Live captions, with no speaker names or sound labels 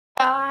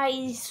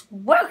Guys,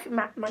 welcome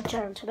back to my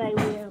channel. Today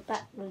we are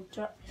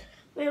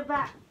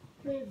back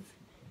with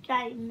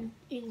gaming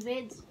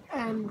vids,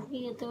 and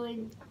we are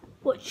doing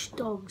Watch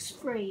Dogs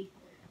 3.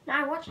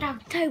 Now, Watch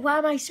Dogs 2, why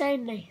am I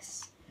saying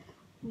this?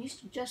 I used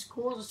to Just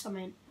Cause or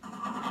something.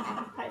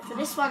 Right, for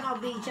this one I'll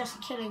be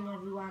just killing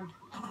everyone.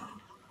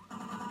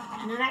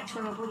 And the next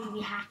one I'll probably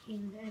be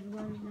hacking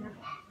everyone.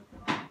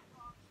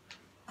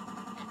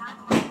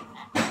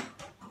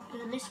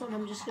 And this one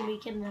I'm just going to be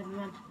killing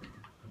everyone.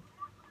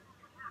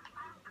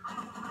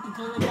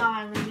 Until I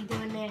die, I'm going to be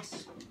doing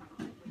this.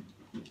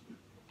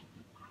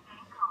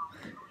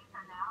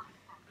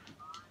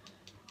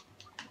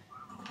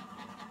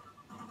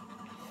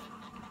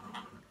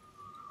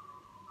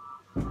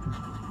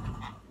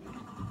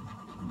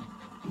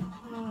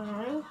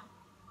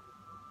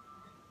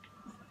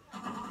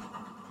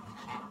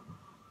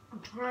 I'm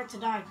trying to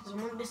die because I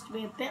want this to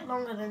be a bit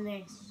longer than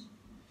this.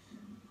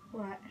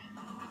 Right.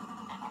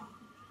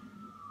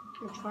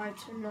 I'm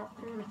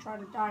going to try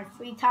to die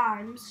 3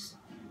 times.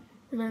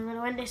 And I'm going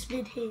to end this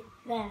vid here.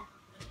 There.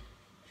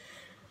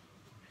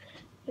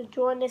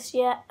 Enjoying this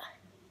yet?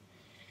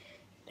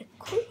 The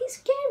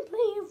quickest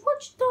gameplay of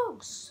Watch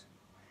Dogs.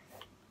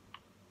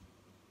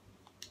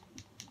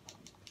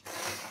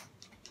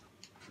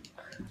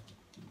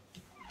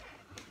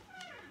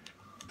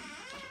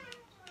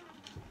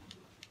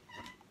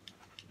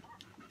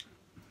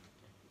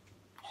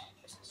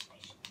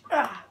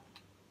 Ah.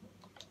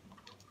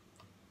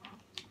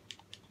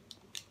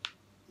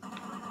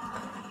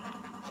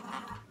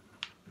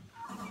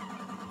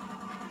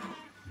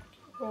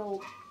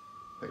 Oh.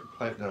 Take the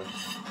plate down.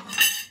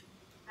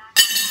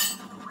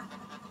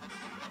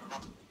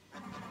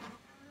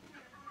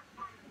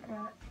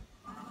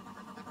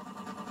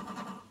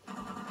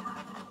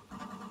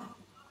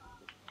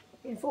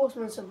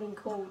 Reinforcements have been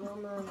called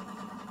on.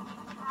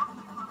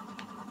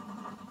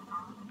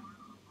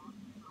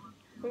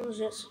 What was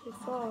it so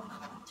far?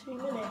 2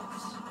 minutes.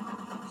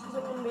 This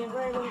isn't going to be a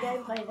very long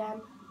gameplay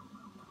then.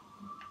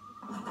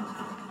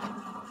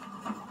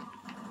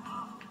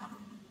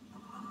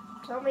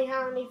 Tell me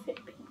how many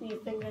people you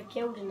think are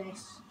killed in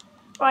this.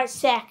 Right,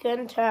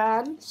 second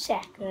turn.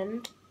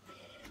 Second.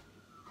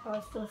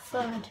 Time for the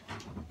third.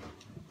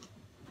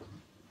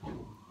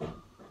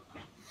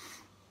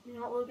 You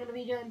know what we're going to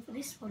be doing for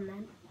this one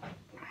then?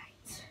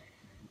 Right.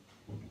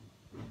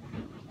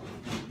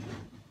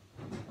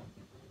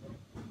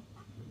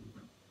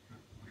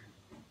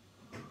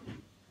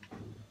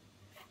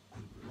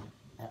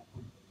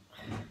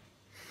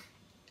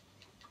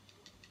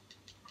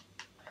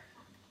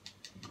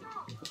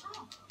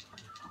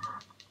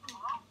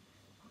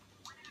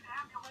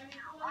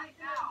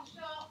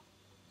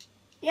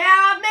 Yeah,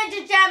 I'm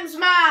into gems,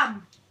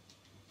 Mum.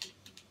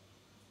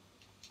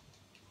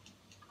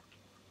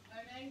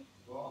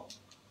 What?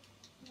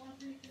 You want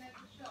to reconnect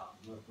the shop?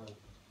 Okay.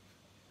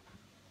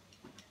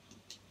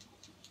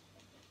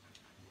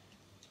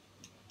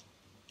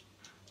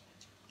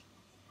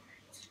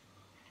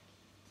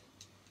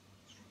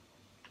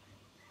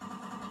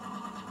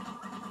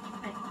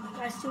 You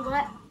guys still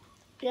there?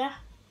 Yeah?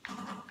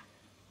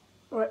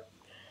 Right.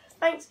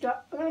 Thanks, guys.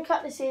 I'm going to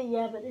cut this here,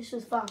 yeah, but this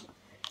was fun.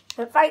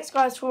 But thanks,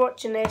 guys, for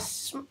watching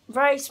this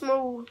very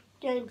small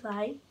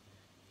gameplay.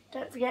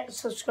 Don't forget to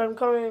subscribe,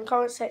 comment in the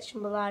comment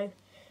section below.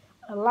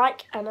 A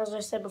like, and as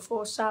I said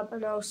before, sub,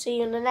 and I'll see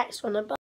you in the next one. Bye.